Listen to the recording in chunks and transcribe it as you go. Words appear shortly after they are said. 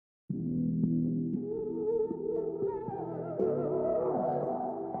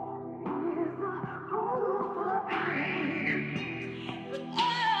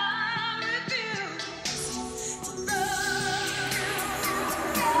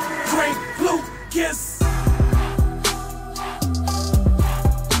kiss.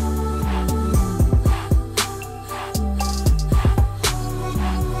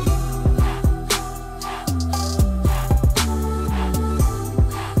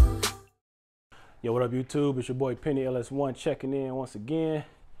 Yo, what up YouTube? It's your boy Penny LS1 checking in once again.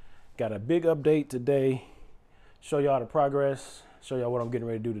 Got a big update today. Show y'all the progress. Show y'all what I'm getting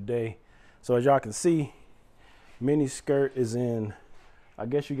ready to do today. So as y'all can see, mini skirt is in, I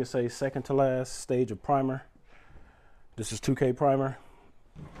guess you can say, second to last stage of primer. This is 2K primer.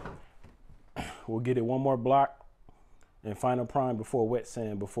 We'll get it one more block and final prime before wet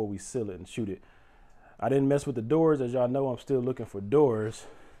sand before we seal it and shoot it. I didn't mess with the doors. As y'all know, I'm still looking for doors.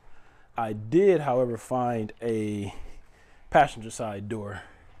 I did, however, find a passenger side door.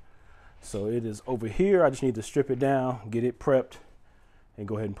 So it is over here. I just need to strip it down, get it prepped, and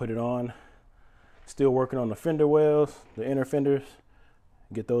go ahead and put it on. Still working on the fender wells, the inner fenders,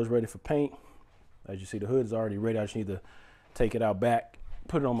 get those ready for paint. As you see, the hood is already ready. I just need to take it out back,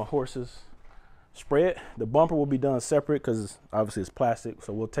 put it on my horses, spray it. The bumper will be done separate because obviously it's plastic,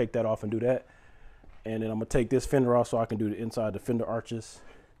 so we'll take that off and do that. And then I'm gonna take this fender off so I can do the inside the fender arches.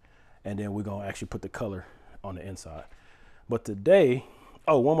 And then we're gonna actually put the color on the inside. But today,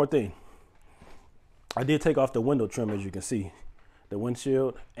 oh, one more thing. I did take off the window trim, as you can see, the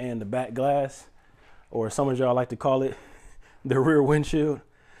windshield and the back glass, or some of y'all like to call it the rear windshield.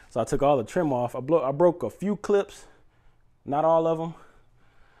 So I took all the trim off. I broke a few clips, not all of them.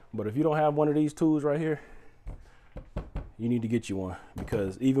 But if you don't have one of these tools right here, you need to get you one,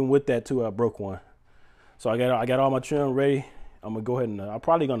 because even with that too, I broke one. So I got all my trim ready. I'm gonna go ahead and I'm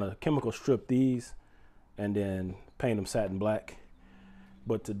probably gonna chemical strip these and then paint them satin black.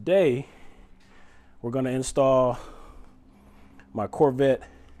 But today we're gonna install my Corvette.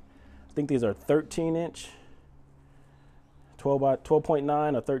 I think these are 13-inch,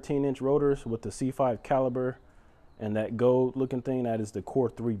 12.9 or 13-inch rotors with the C5 caliber and that gold looking thing. That is the Core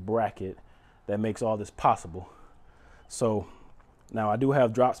 3 bracket that makes all this possible. So now I do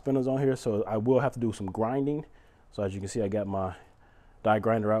have drop spindles on here, so I will have to do some grinding. So as you can see, I got my die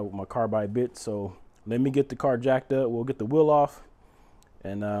grinder out with my carbide bit. So let me get the car jacked up. We'll get the wheel off,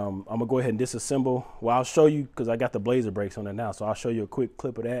 and I'm gonna go ahead and disassemble. Well, I'll show you, because I got the Blazer brakes on it now. So I'll show you a quick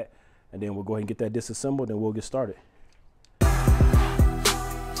clip of that, and then we'll go ahead and get that disassembled, and we'll get started.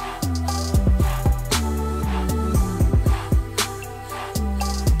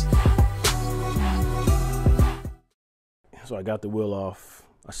 So I got the wheel off.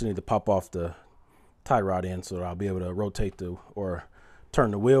 I still need to pop off the tie rod in so that I'll be able to rotate or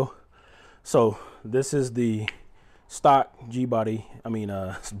turn the wheel. So this is the stock Gbody,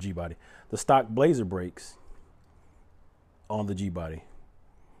 the stock Blazer brakes on the Gbody.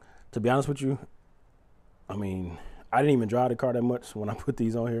 To be honest with you, I didn't even drive the car that much when I put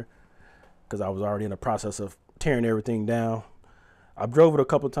these on here, because I was already in the process of tearing everything down. I drove it a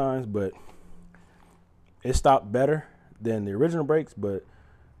couple times, but it stopped better than the original brakes, but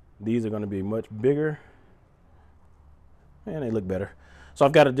these are going to be much bigger and they look better. So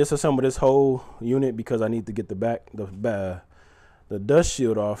I've got to disassemble this whole unit because I need to get the dust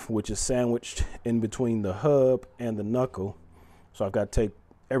shield off, which is sandwiched in between the hub and the knuckle. So I've got to take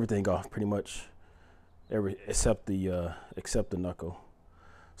everything off, pretty much except the knuckle.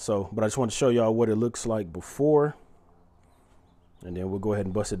 So, but I just want to show y'all what it looks like before, and then we'll go ahead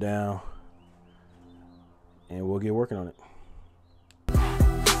and bust it down and we'll get working on it.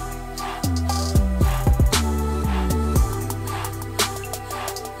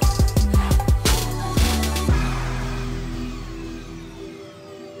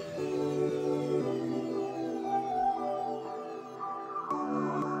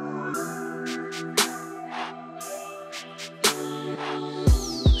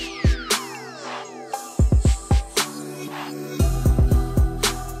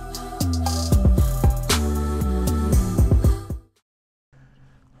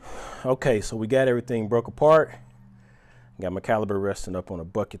 Okay, so we got everything broke apart. Got my caliper resting up on a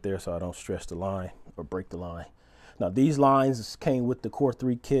bucket there so I don't stress the line or break the line. Now these lines came with the Core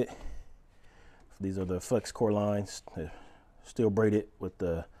 3 kit. These are the flex core lines. They're still braided with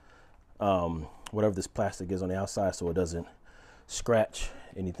the whatever this plastic is on the outside so it doesn't scratch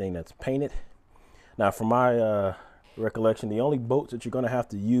anything that's painted. Now from my recollection, the only bolts that you're going to have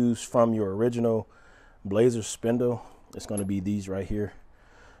to use from your original Blazer spindle is going to be these right here,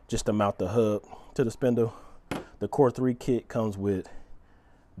 just to mount the hub to the spindle. The Core 3 kit comes with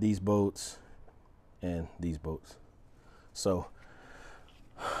these bolts and these bolts. So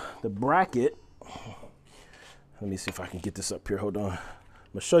the bracket, let me see if I can get this up here. Hold on. I'm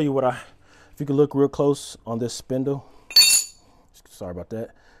gonna show you what if you can look real close on this spindle. Sorry about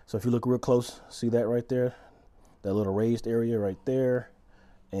that. So if you look real close, see that right there? That little raised area right there,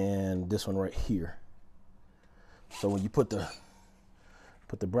 and this one right here. So when you put the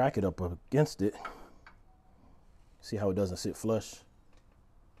bracket up against it, see how it doesn't sit flush?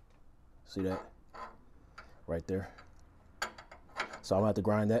 See that? Right there. So I'm gonna have to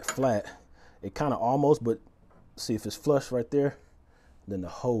grind that flat. It kind of almost, but see if it's flush right there, then the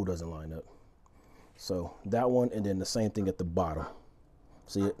hole doesn't line up. So that one, and then the same thing at the bottom.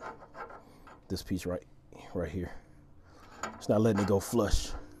 See it? This piece right here. It's not letting it go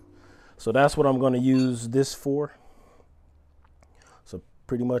flush. So that's what I'm gonna use this for. So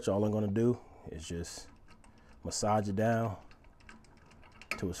pretty much all I'm gonna do is just massage it down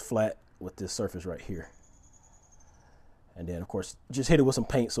till it's flat with this surface right here. And then of course, just hit it with some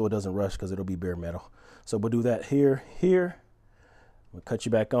paint so it doesn't rush, because it'll be bare metal. So we'll do that here. We'll cut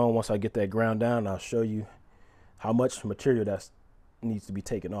you back on once I get that ground down, and I'll show you how much material that needs to be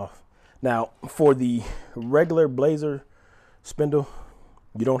taken off. Now, for the regular Blazer spindle,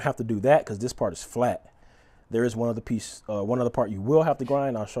 you don't have to do that because this part is flat. There is one other part you will have to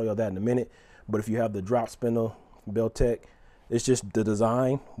grind. I'll show you that in a minute. But if you have the drop spindle, Belltech, it's just the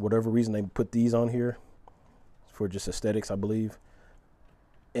design. Whatever reason they put these on here, for just aesthetics, I believe.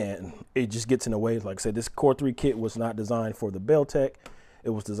 And it just gets in the way. Like I said, this Core 3 kit was not designed for the Belltech.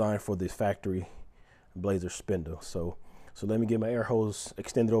 It was designed for the factory Blazer spindle. So let me get my air hose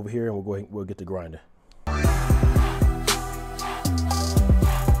extended over here, and we'll get the grinder.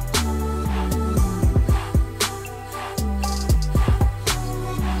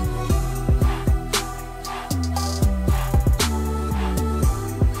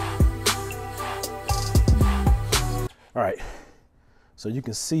 All right, so you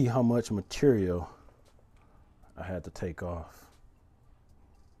can see how much material I had to take off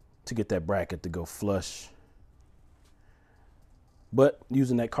to get that bracket to go flush. But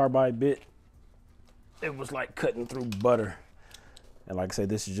using that carbide bit, it was like cutting through butter. And like I said,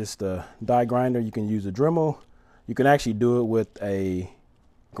 this is just a die grinder. You can use a Dremel. You can actually do it with a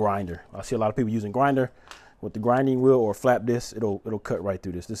grinder. I see a lot of people using grinder with the grinding wheel or flap disc. It'll cut right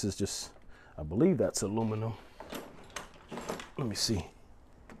through this. This is just, I believe that's aluminum. Let me see.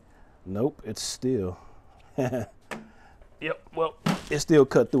 Nope, it's steel. Yep, well, it still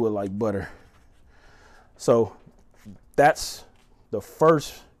cut through it like butter. So that's the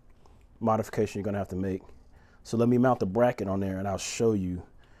first modification you're gonna have to make. So let me mount the bracket on there and I'll show you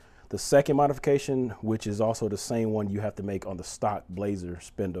the second modification, which is also the same one you have to make on the stock Blazer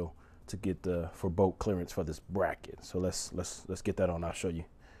spindle to get the for bolt clearance for this bracket. So let's get that on. I'll show you.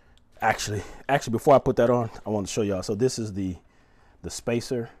 Actually, before I put that on, I want to show y'all. So this is the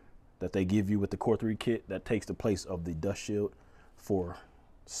spacer that they give you with the Core 3 kit that takes the place of the dust shield for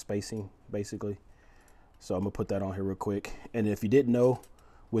spacing, basically. So I'm gonna put that on here real quick. And if you didn't know,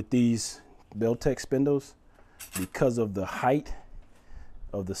 with these Belltech spindles, because of the height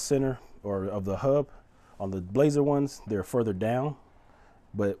of the center or of the hub, on the Blazer ones, they're further down.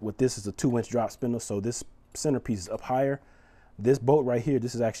 But with this is a 2-inch drop spindle, so this centerpiece is up higher. This bolt right here,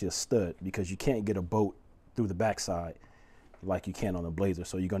 this is actually a stud because you can't get a bolt through the backside like you can on the Blazer.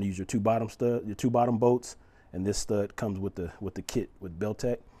 So you're gonna use your two bottom bolts, and this stud comes with the kit with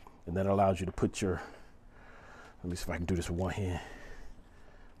Belltech, and that allows you to put your, let me see if I can do this with one hand,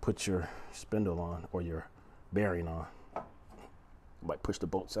 put your spindle on or your bearing on. Might push the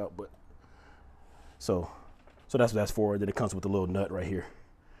bolts out, but so that's what that's for. Then it comes with a little nut right here.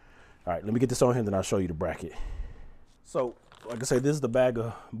 All right, let me get this on here, and then I'll show you the bracket. So like I say, this is the bag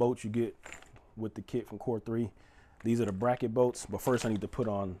of bolts you get with the kit from Core 3. These are the bracket bolts, but first I need to put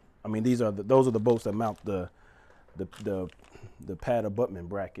on, I mean, those are the bolts that mount the pad abutment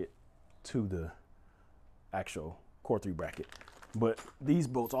bracket to the actual Core 3 bracket. But these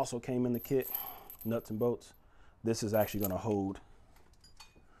bolts also came in the kit, nuts and bolts. This is actually gonna hold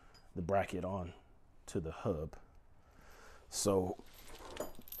the bracket on to the hub. So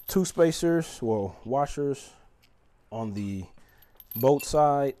 2 spacers, well, washers on the bolt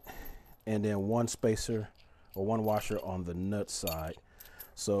side, and then 1 spacer or 1 washer on the nut side.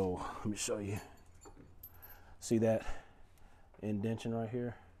 So let me show you. See that indentation right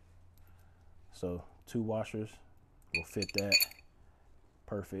here? So 2 washers will fit that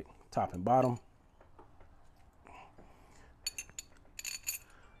perfect, top and bottom.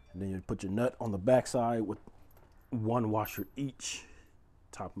 And then you put your nut on the back side with 1 washer each,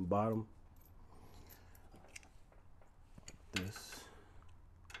 top and bottom. This.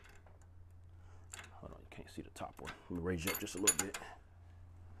 Hold on, you can't see the top one. Let me raise you up just a little bit.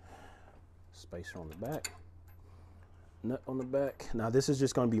 Spacer on the back. Nut on the back. Now this is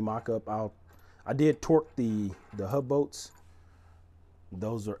just going to be mock-up. I did torque the hub bolts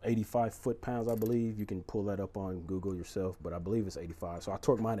Those are 85 foot-pounds, I believe. You can pull that up on Google yourself, but I believe it's 85. So I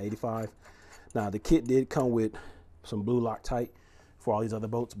torqued mine to 85. Now the kit did come with some blue Loctite for all these other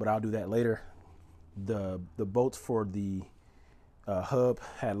bolts, but I'll do that later. The bolts for the hub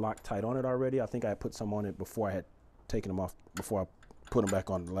had Loctite on it already. I think I put some on it before I had taken them off, before I put them back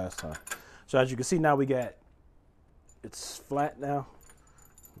on the last time. So as you can see now, it's flat now.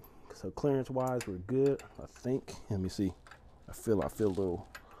 So clearance wise, we're good, I think. Let me see. I feel a little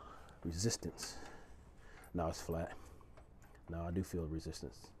resistance. No, it's flat. No, I do feel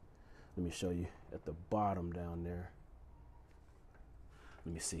resistance. Let me show you at the bottom down there.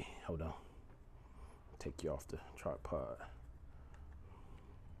 Let me see, hold on. Take you off the tripod.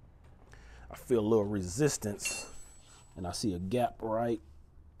 I feel a little resistance, and I see a gap right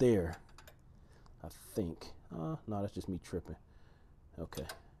there, I think. No, that's just me tripping. Okay.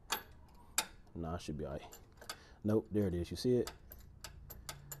 No, I should be all right. Nope, there it is. You see it?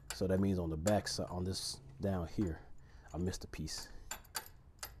 So that means on the back side, on this down here, I missed a piece,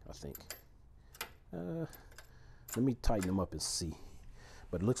 I think. Let me tighten them up and see.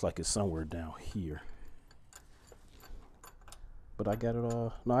 But it looks like it's somewhere down here. But I got it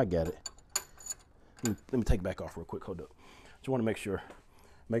all. No, I got it. Let me take it back off real quick. Hold up. Just want to make sure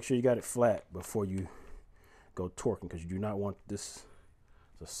you got it flat before you go torquing, because you do not want this.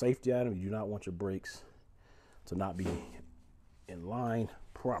 It's a safety item. You do not want your brakes to not be in line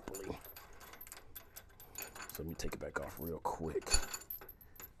properly. So let me take it back off real quick.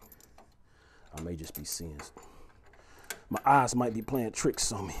 I may just be seeing, my eyes might be playing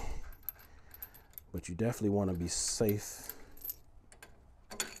tricks on me, but you definitely want to be safe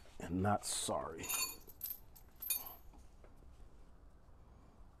and not sorry.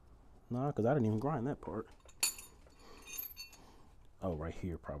 Nah, because I didn't even grind that part. Oh, right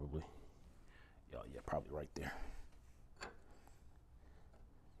here probably. Yeah, probably right there.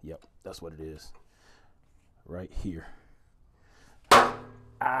 Yep, that's what it is. Right here.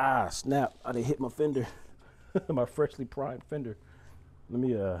 Ah, snap. I done hit my fender. My freshly primed fender. Let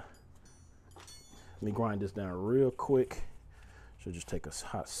me grind this down real quick. Should just take a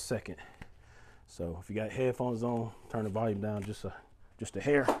hot second. So if you got headphones on, turn the volume down just a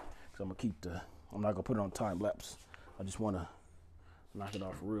hair. So I'm not gonna put it on time lapse. I just wanna knock it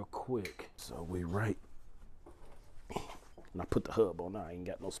off real quick. So we right. And I put the hub on. I ain't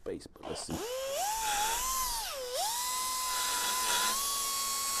got no space, but let's see.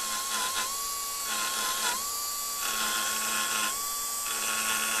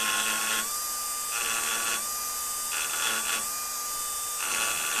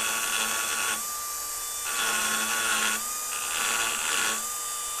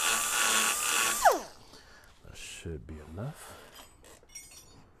 That should be enough.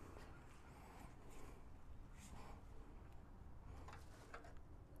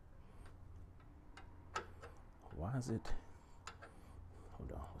 Why is it?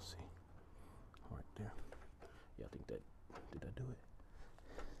 Hold on, let's see. Right there. Yeah, I think that, did I do it?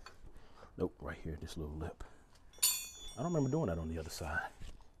 Nope, right here, this little lip. I don't remember doing that on the other side.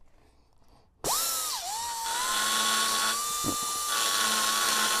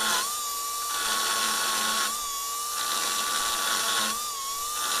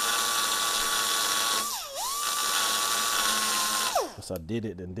 Guess I did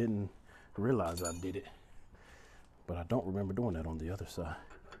it and didn't realize I did it. But I don't remember doing that on the other side.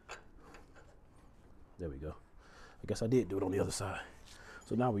 There we go. I guess I did do it on the other side.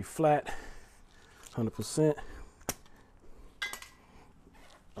 So now we flat, 100%.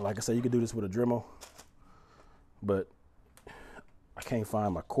 Like I said, you can do this with a Dremel, but I can't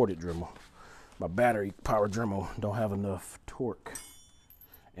find my corded Dremel. My battery powered Dremel don't have enough torque,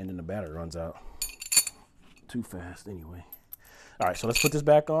 and then the battery runs out too fast anyway. All right, so let's put this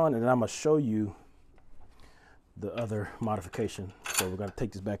back on, and then I'm gonna show you the other modification. So we're gonna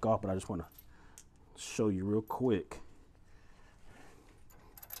take this back off, but I just wanna show you real quick.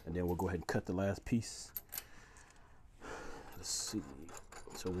 And then we'll go ahead and cut the last piece. Let's see.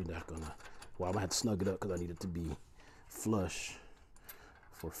 So we're not gonna, well, I'm gonna have to snug it up because I need it to be flush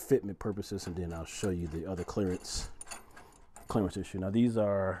for fitment purposes, and then I'll show you the other clearance issue. Now these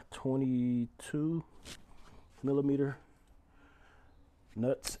are 22 millimeter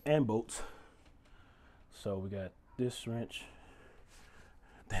nuts and bolts. So we got this wrench.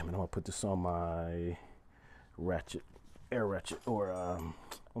 Damn it, I'm gonna put this on my ratchet, air ratchet, or on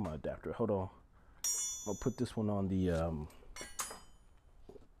my adapter. Hold on. I'll put this one on the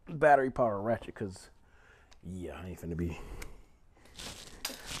battery power ratchet, because yeah, I ain't finna be,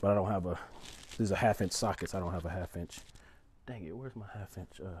 but I don't have a, these are 1/2 inch sockets. I don't have a 1/2 inch. Dang it, where's my 1/2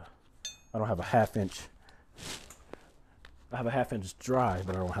 inch? I don't have a 1/2 inch I have a 1/2 inch dry,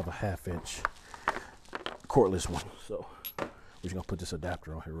 but I don't have a 1/2 inch cordless one. So we're just gonna put this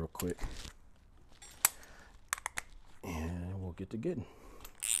adapter on here real quick, and we'll get to getting.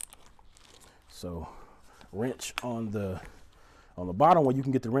 So wrench on the bottom one, you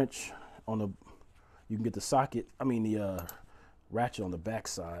can get the wrench on the, you can get the socket, I mean the ratchet on the back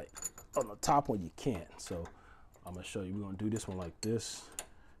side. On the top one you can't. So I'm gonna show you. We're gonna do this one like this.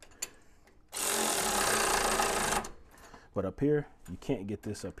 But up here, you can't get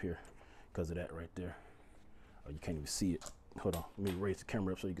this up here because of that right there. Oh, you can't even see it. Hold on, let me raise the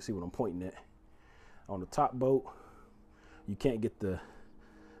camera up so you can see what I'm pointing at. On the top bolt, you can't get the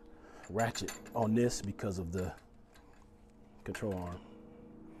ratchet on this because of the control arm.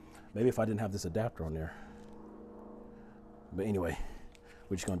 Maybe if I didn't have this adapter on there. But anyway,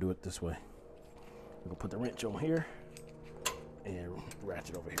 we're just gonna do it this way. We're gonna put the wrench on here and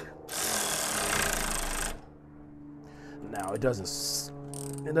ratchet over here. Now it doesn't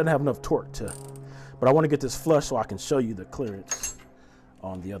have enough torque to, but I want to get this flush so I can show you the clearance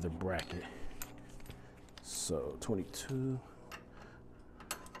on the other bracket. So 22.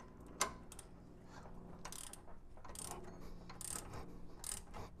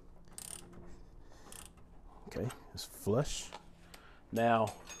 Okay, it's flush.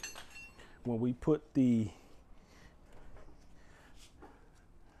 Now, when we put the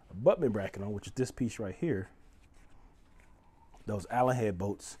abutment bracket on, which is this piece right here, those Allen head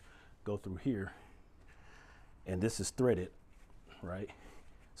bolts go through here, and this is threaded, right?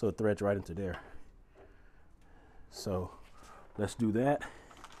 So it threads right into there. So let's do that.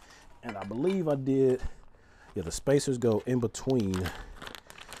 And I believe I did, yeah, the spacers go in between.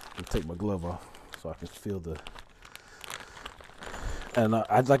 Let me take my glove off so I can feel the, and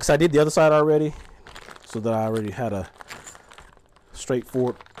like I said, I did the other side already, so that I already had a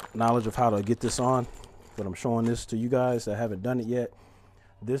straightforward knowledge of how to get this on. But I'm showing this to you guys that haven't done it yet.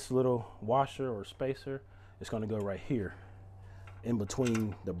 This little washer or spacer is going to go right here in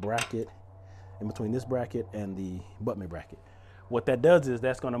between the bracket, in between this bracket and the abutment bracket. What that does is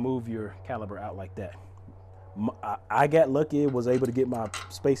that's going to move your caliper out like that. I got lucky, was able to get my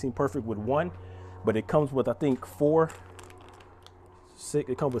spacing perfect with one, but it comes with, I think, 4, 6,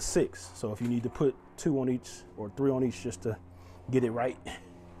 it comes with 6. So if you need to put 2 on each or 3 on each just to get it right.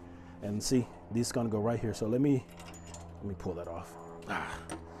 And see, this is gonna go right here. So let me pull that off.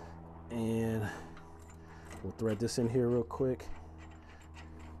 And we'll thread this in here real quick.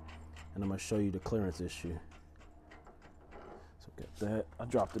 And I'm gonna show you the clearance issue. So get that. I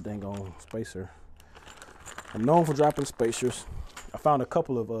dropped the dang on spacer. I'm known for dropping spacers. I found a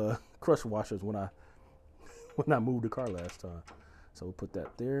couple of crush washers when I moved the car last time. So we'll put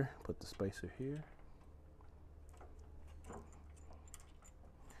that there, put the spacer here.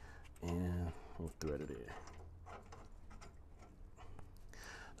 And we'll thread it in.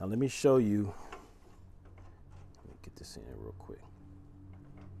 Now let me show you. Let me get this in real quick.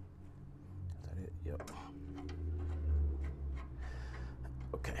 Is that it? Yep.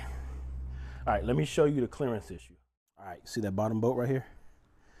 Okay. All right, let me show you the clearance issue. All right, see that bottom bolt right here?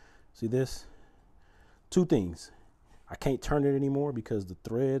 See this? 2 things. I can't turn it anymore because the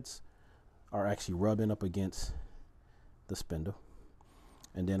threads are actually rubbing up against the spindle.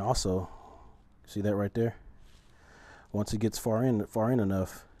 And then also, see that right there? Once it gets far in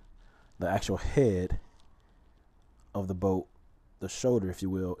enough, the actual head of the bolt, the shoulder, if you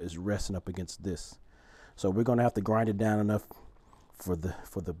will, is resting up against this. So we're gonna have to grind it down enough for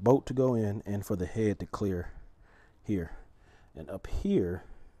the bolt to go in and for the head to clear here. And up here,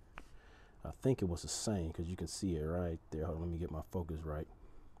 I think it was the same because you can see it right there. Hold on, let me get my focus right.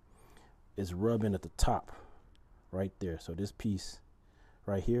 It's rubbing at the top right there. So this piece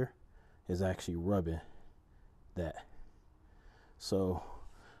right here is actually rubbing that. So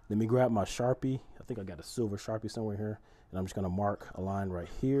let me grab my Sharpie. I think I got a silver Sharpie somewhere here, and I'm just gonna mark a line right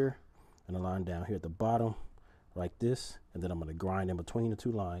here and a line down here at the bottom like this, and then I'm gonna grind in between the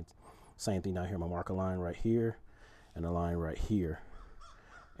 2 lines. Same thing down here. I'm gonna mark a line right here and a line right here,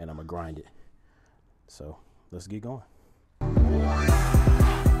 and I'm gonna grind it. So let's get going.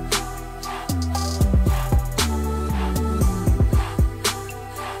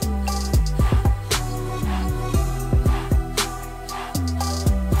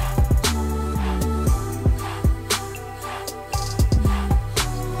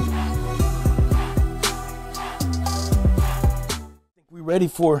 Ready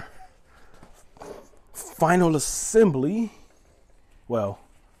for final assembly. Well,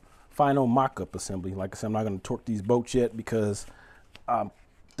 final mock-up assembly. Like I said, I'm not going to torque these bolts yet because I'm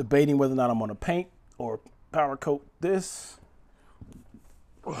debating whether or not I'm going to paint or powder coat this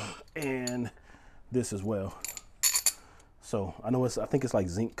and this as well. So I know I think it's like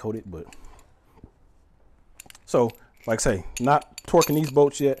zinc coated, but so like I say, not torquing these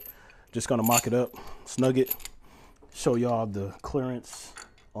bolts yet. Just gonna mock it up, snug it, show y'all the clearance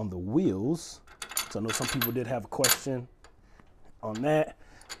on the wheels. So I know some people did have a question on that.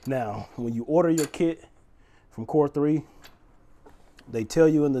 Now, when you order your kit from Core 3, they tell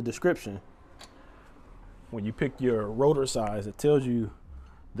you in the description, when you pick your rotor size, it tells you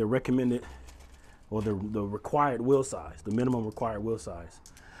the recommended or the required wheel size, the minimum required wheel size.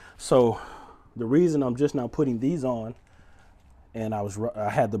 So the reason I'm just now putting these on and I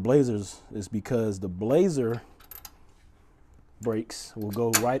had the BLAZERs is because the BLAZER brakes will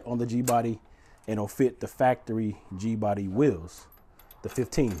go right on the Gbody and it'll fit the factory Gbody wheels, the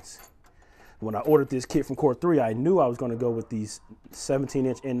 15s. When I ordered this kit from Core 3, I knew I was going to go with these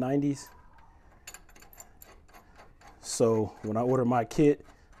 17-inch N90s. So when I ordered my kit,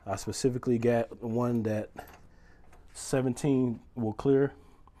 I specifically got one that 17 will clear.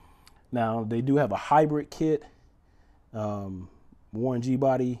 Now they do have a hybrid kit. Warren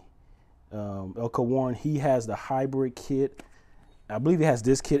Gbody, Elko Warren, he has the hybrid kit. I believe he has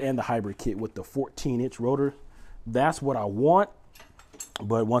this kit and the hybrid kit with the 14-inch rotor. That's what I want.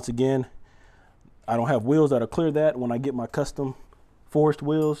 But once again, I don't have wheels that'll clear that. When I get my custom forged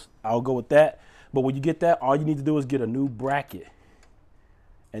wheels, I'll go with that. But when you get that, all you need to do is get a new bracket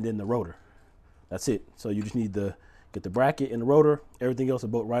and then the rotor. That's it. So you just need to get the bracket and the rotor. Everything else will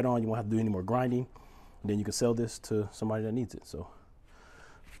bolt right on. You won't have to do any more grinding. And then you can sell this to somebody that needs it. So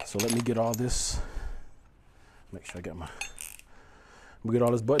let me get all this. Make sure I got we'll get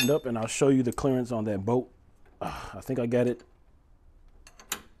all this buttoned up and I'll show you the clearance on that bolt. I think I got it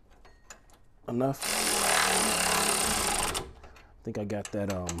enough. I think I got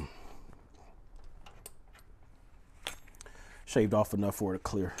that shaved off enough for it to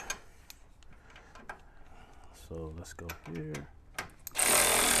clear. So let's go here.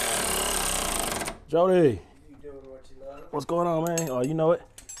 Jody, you doing what you love? What's going on, man? Oh, you know it.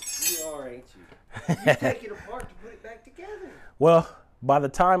 You are, ain't you? You take it apart to put it back together. Well, by the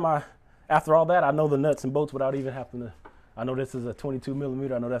time after all that, I know the nuts and bolts without even having to. I know this is a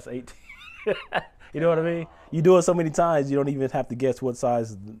 22mm. I know that's 18. You know what I mean? You do it so many times, you don't even have to guess what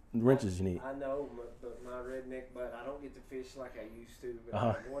size wrenches you need. I know, but my redneck butt, I don't get to fish like I used to. But I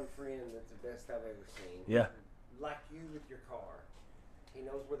have one friend that's the best I've ever seen. Yeah. Like you with your car. He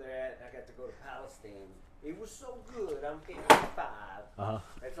knows where they're at. I got to go to Palestine. It was so good. I'm 55.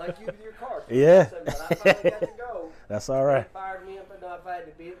 It's like you with your car. Yeah. But I finally got to go. That's all right. He fired me up enough. I had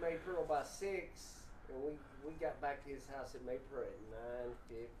to be at Maypearl by 6. And we got back to his house at Maypearl at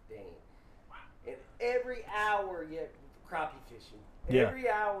 9:15. Wow. And every hour, crappie fishing. Yeah. Every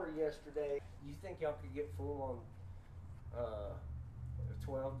hour yesterday. You think y'all could get full on a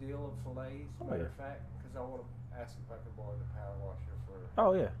 12 deal of fillets? Matter of fact, because I want to ask if I can borrow the power washer for.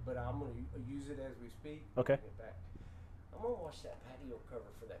 Oh yeah. But I'm going to use it as we speak. Okay. Get back. I'm going to wash that patio cover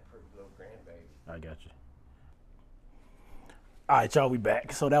for that pretty little grandbaby. I got you. All right, y'all, we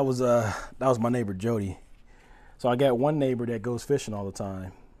back. So that was my neighbor Jody. So I got one neighbor that goes fishing all the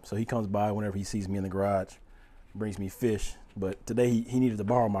time. So he comes by whenever he sees me in the garage, brings me fish. But today he needed to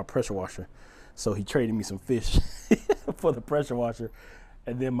borrow my pressure washer. So he traded me some fish for the pressure washer.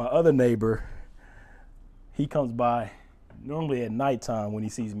 And then my other neighbor, he comes by normally at nighttime when he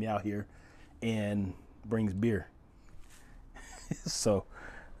sees me out here and brings beer. So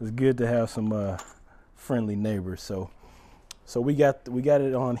it's good to have some friendly neighbors. So we got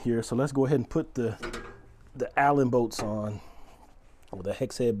it on here. So let's go ahead and put the Allen bolts on, or the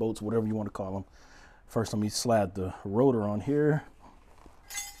hex head bolts, whatever you want to call them. First, let me slide the rotor on here.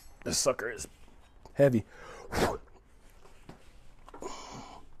 This sucker is heavy.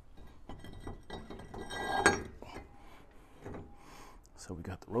 So we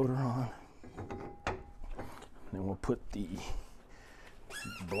got the rotor on. Then we'll put the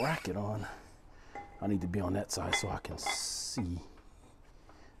bracket on. I need to be on that side so I can see.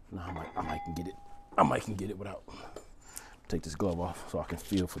 No, I might can get it. I might can get it without. Take this glove off so I can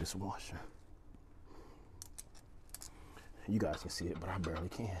feel for this washer. You guys can see it, but I barely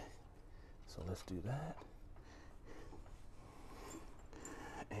can. So let's do that.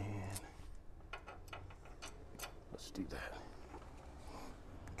 And let's do that.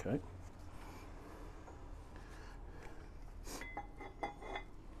 Okay.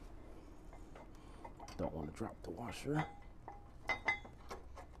 Don't want to drop the washer.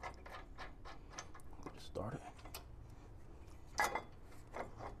 Start it. I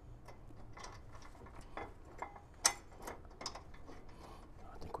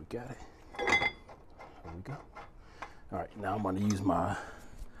think we got it. There we go. All right, now I'm going to use my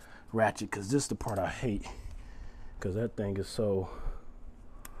ratchet because this is the part I hate. because that thing is so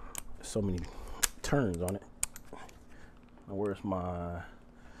many turns on it. Now, where's my,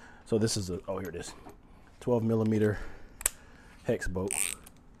 so this is oh, here it is, 12mm hex bolt.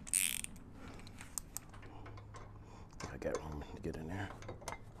 I got room to get in there.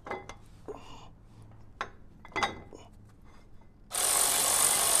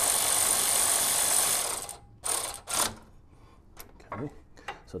 Okay,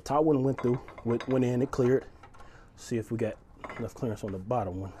 so top one went through, went in, it cleared. See if we got enough clearance on the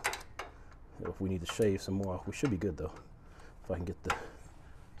bottom one. If we need to shave some more, we should be good though. If I can get the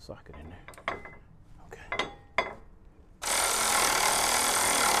socket in there. Okay.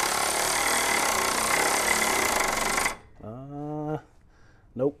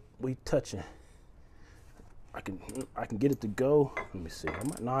 Nope, we touching. I can get it to go. Let me see.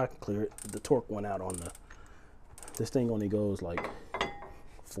 No, I can clear it. The torque went out on the. This thing only goes like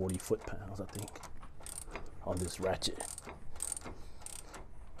 40 foot-pounds, I think, on this ratchet.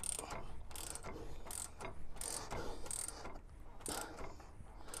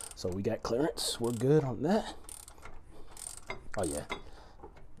 So we got clearance. We're good on that. Oh yeah.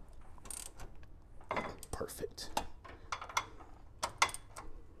 Perfect.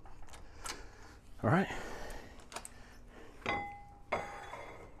 All right.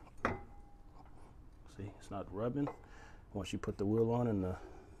 See, it's not rubbing once you put the wheel on and the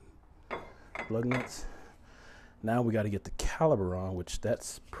lug nuts. Now we got to get the caliper on, which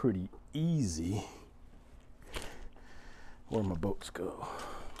that's pretty easy. Where my bolts go?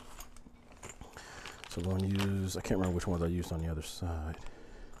 So I'm going to use, I can't remember which ones I used on the other side.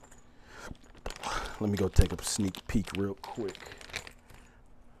 Let me go take a sneak peek real quick.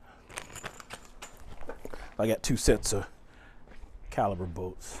 I got 2 sets of caliper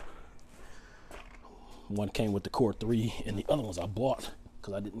bolts. One came with the Core 3 and the other ones I bought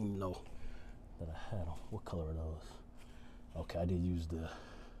because I didn't even know that I had them. What color are those? Okay, I did use the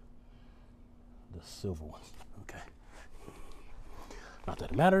silver ones. Okay. Not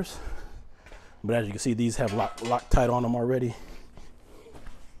that it matters. But as you can see, these have Loctite on them already.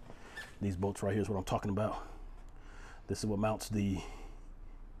 These bolts right here is what I'm talking about. This is what mounts the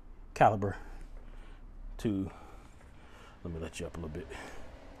caliper to, let me let you up a little bit.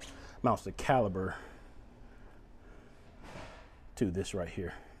 Mounts the caliper to this right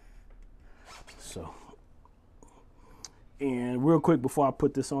here. So, and real quick before I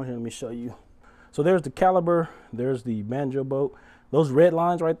put this on here, let me show you. So there's the caliper, there's the banjo bolt. Those red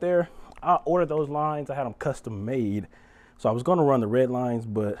lines right there, I ordered those lines. I had them custom made. So I was going to run the red lines,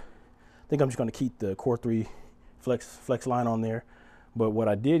 but I think I'm just going to keep the Core 3 flex line on there. But what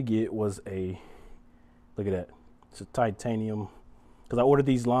I did get was a, look at that. It's a titanium, because I ordered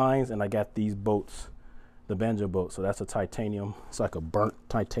these lines and I got these bolts, the banjo bolt. So that's a titanium. It's like a burnt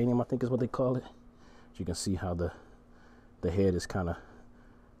titanium, I think is what they call it. So you can see how the head is kind of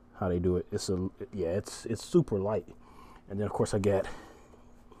how they do it. It's super light. And then of course I got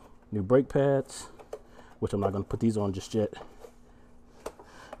new brake pads, which I'm not going to put these on just yet.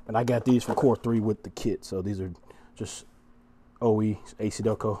 And I got these from Core 3 with the kit. So these are just OE AC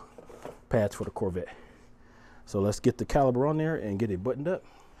Delco pads for the Corvette. So let's get the caliper on there and get it buttoned up.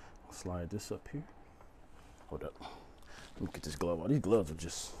 I'll slide this up here. Hold up. Let me get this glove on. These gloves are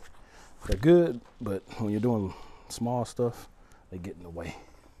just, they're good, but when you're doing small stuff, they get in the way.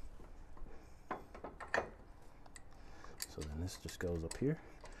 So then this just goes up here.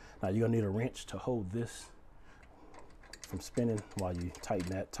 Now you're gonna need a wrench to hold this from spinning while you tighten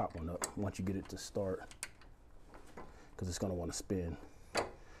that top one up once you get it to start, because it's gonna want to spin.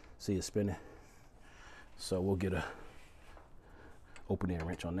 See it spinning? So we'll get a open air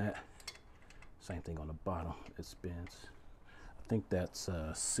wrench on that. Same thing on the bottom, it spins. I think that's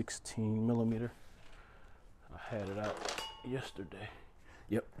 16mm. I had it out yesterday.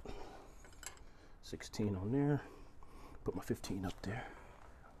 Yep, 16 on there. Put my 15 up there.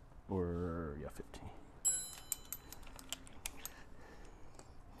 Or, yeah, 15.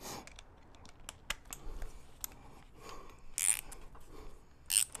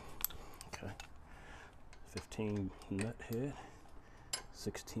 Okay. 15 nut head,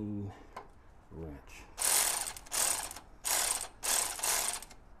 16 wrench.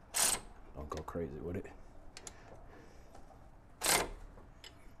 Don't go crazy with it.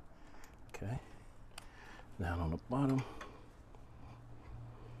 Okay. Down on the bottom.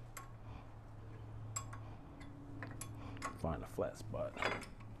 Find a flat spot.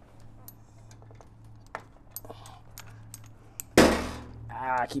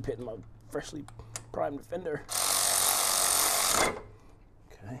 I keep hitting my freshly primed fender.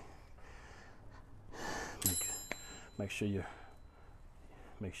 Okay. Make sure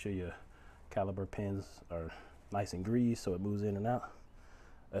your caliper pins are nice and greased so it moves in and out.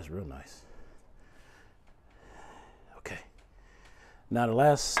 That's real nice. Okay. Now the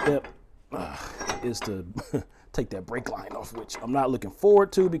last step is to take that brake line off, which I'm not looking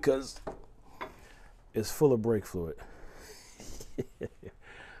forward to because it's full of brake fluid.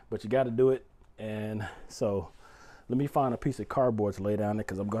 But you got to do it. And so let me find a piece of cardboard to lay down there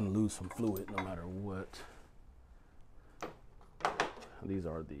because I'm going to lose some fluid no matter what. These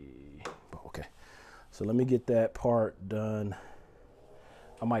are the, okay. So let me get that part done.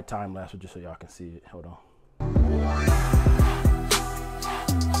 I might time lapse it just so y'all can see it. Hold on.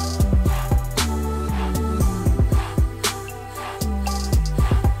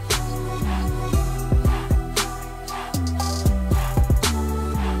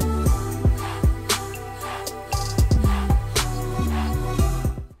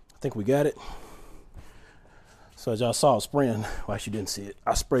 I think we got it. So as y'all saw spraying, well, actually didn't see it.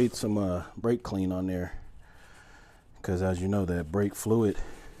 I sprayed some brake clean on there because as you know, that brake fluid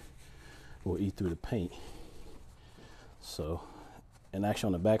will eat through the paint. So, and actually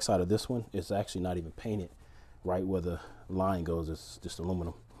on the back side of this one, it's actually not even painted right where the line goes. It's just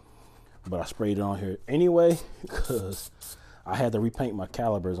aluminum. But I sprayed it on here anyway because I had to repaint my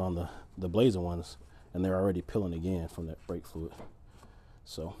calipers on the Blazer ones and they're already peeling again from that brake fluid.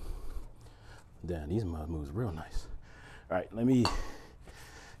 So, damn, these mud moves real nice. All right, let me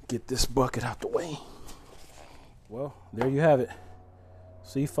get this bucket out the way. Well, there you have it.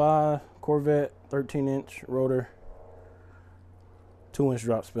 C5 Corvette 13-inch rotor, 2-inch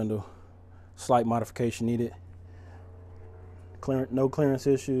drop spindle, slight modification needed. No clearance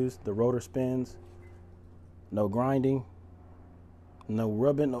issues. The rotor spins. No grinding. No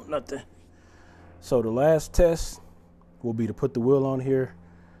rubbing. No nothing. So the last test will be to put the wheel on here,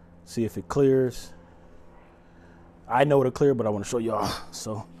 see if it clears. I know it'll clear, but I want to show y'all.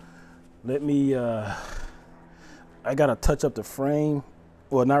 So let me, I gotta touch up the frame.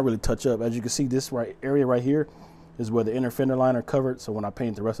 Well, not really touch up. As you can see, this area right here is where the inner fender liner covered. So when I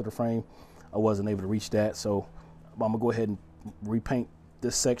painted the rest of the frame, I wasn't able to reach that. So I'm gonna go ahead and repaint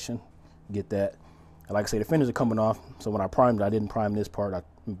this section, get that. And like I say, the fenders are coming off. So when I primed it, I didn't prime this part. I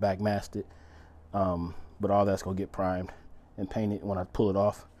back masked it. But all that's gonna get primed and painted when I pull it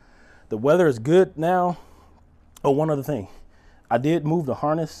off. The weather is good now. Oh, one other thing. I did move the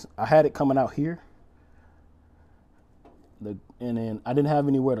harness. I had it coming out here. And then I didn't have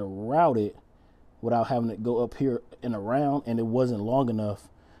anywhere to route it without having it go up here and around, and it wasn't long enough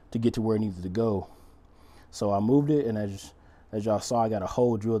to get to where it needed to go. So I moved it, and as y'all saw, I got a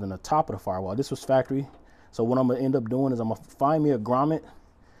hole drilled in the top of the firewall. This was factory. So what I'm gonna end up doing is I'm gonna find me a grommet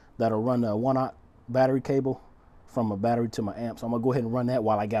that'll run a 1-aught battery cable from a battery to my amp. So I'm gonna go ahead and run that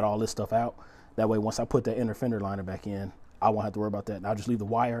while I got all this stuff out. That way, once I put that inner fender liner back in, I won't have to worry about that. And I'll just leave the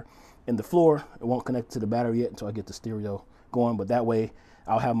wire in the floor. It won't connect to the battery yet until I get the stereo going. But that way,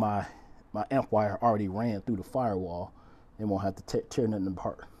 I'll have my amp wire already ran through the firewall and won't have to tear nothing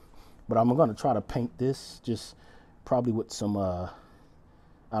apart. But I'm gonna try to paint this just probably with some, I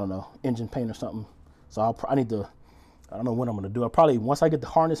don't know, engine paint or something. So I need to, I don't know what I'm gonna do. I probably, once I get the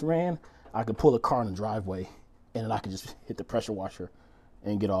harness ran, I could pull the car in the driveway and then I can just hit the pressure washer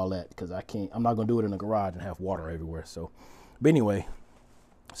and get all that, because I'm not gonna do it in the garage and have water everywhere. So, but anyway,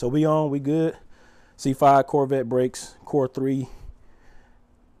 so we good. C5 Corvette brakes, Core 3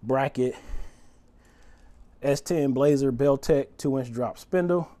 bracket, S10 BLAZER Belltech 2-inch drop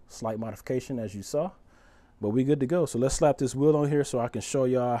spindle, slight modification as you saw, but we good to go. So let's slap this wheel on here so I can show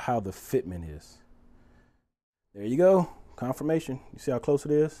y'all how the fitment is. There you go, confirmation. You see how close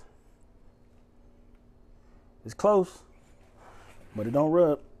it is? It's close, but it don't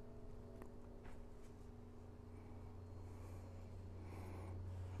rub.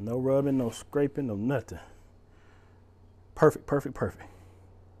 No rubbing, no scraping, no nothing. Perfect, perfect, perfect.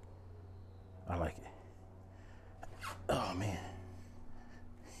 I like it. Oh man.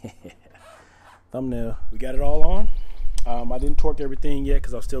 Thumbnail. We got it all on. I didn't torque everything yet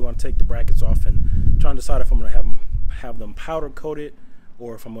because I'm still going to take the brackets off and trying to decide if I'm going to have them powder coated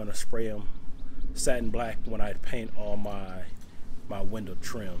or if I'm going to spray them satin black when I paint all my window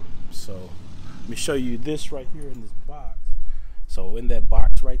trim. So let me show you this right here in this box. So in that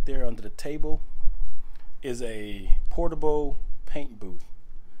box right there under the table is a portable paint booth.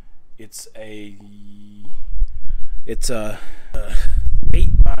 It's a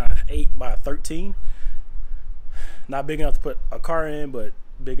 8 by 8 by 13. Not big enough to put a car in, but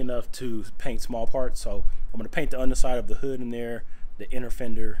big enough to paint small parts. So I'm going to paint the underside of the hood in there, the inner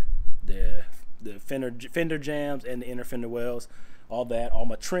fender, the fender jams, and the inner fender wells, all that, all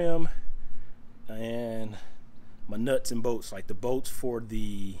my trim, and my nuts and bolts, like the bolts for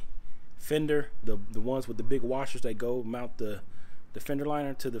the fender, the ones with the big washers that go mount the fender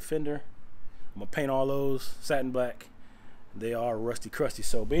liner to the fender. I'm gonna paint all those satin black. They are rusty crusty.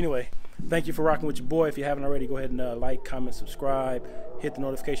 So, but anyway, thank you for rocking with your boy. If you haven't already, go ahead and like, comment, subscribe, hit the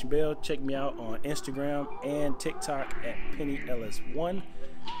notification bell. Check me out on Instagram and TikTok at PennyLS1.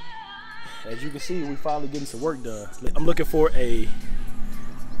 As you can see, we finally getting some work done. I'm looking for a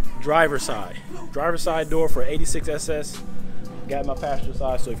driver side door for 86 SS. Got my passenger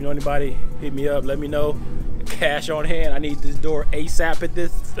side, so if you know anybody, hit me up, let me know. Cash on hand. I need this door ASAP at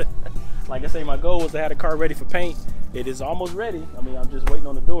this. Like I say, my goal was to have the car ready for paint. It is almost ready. I mean, I'm just waiting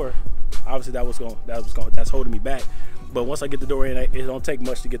on the door. Obviously that's holding me back. But once I get the door in, it don't take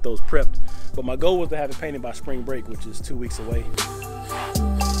much to get those prepped. But my goal was to have it painted by spring break, which is 2 weeks away.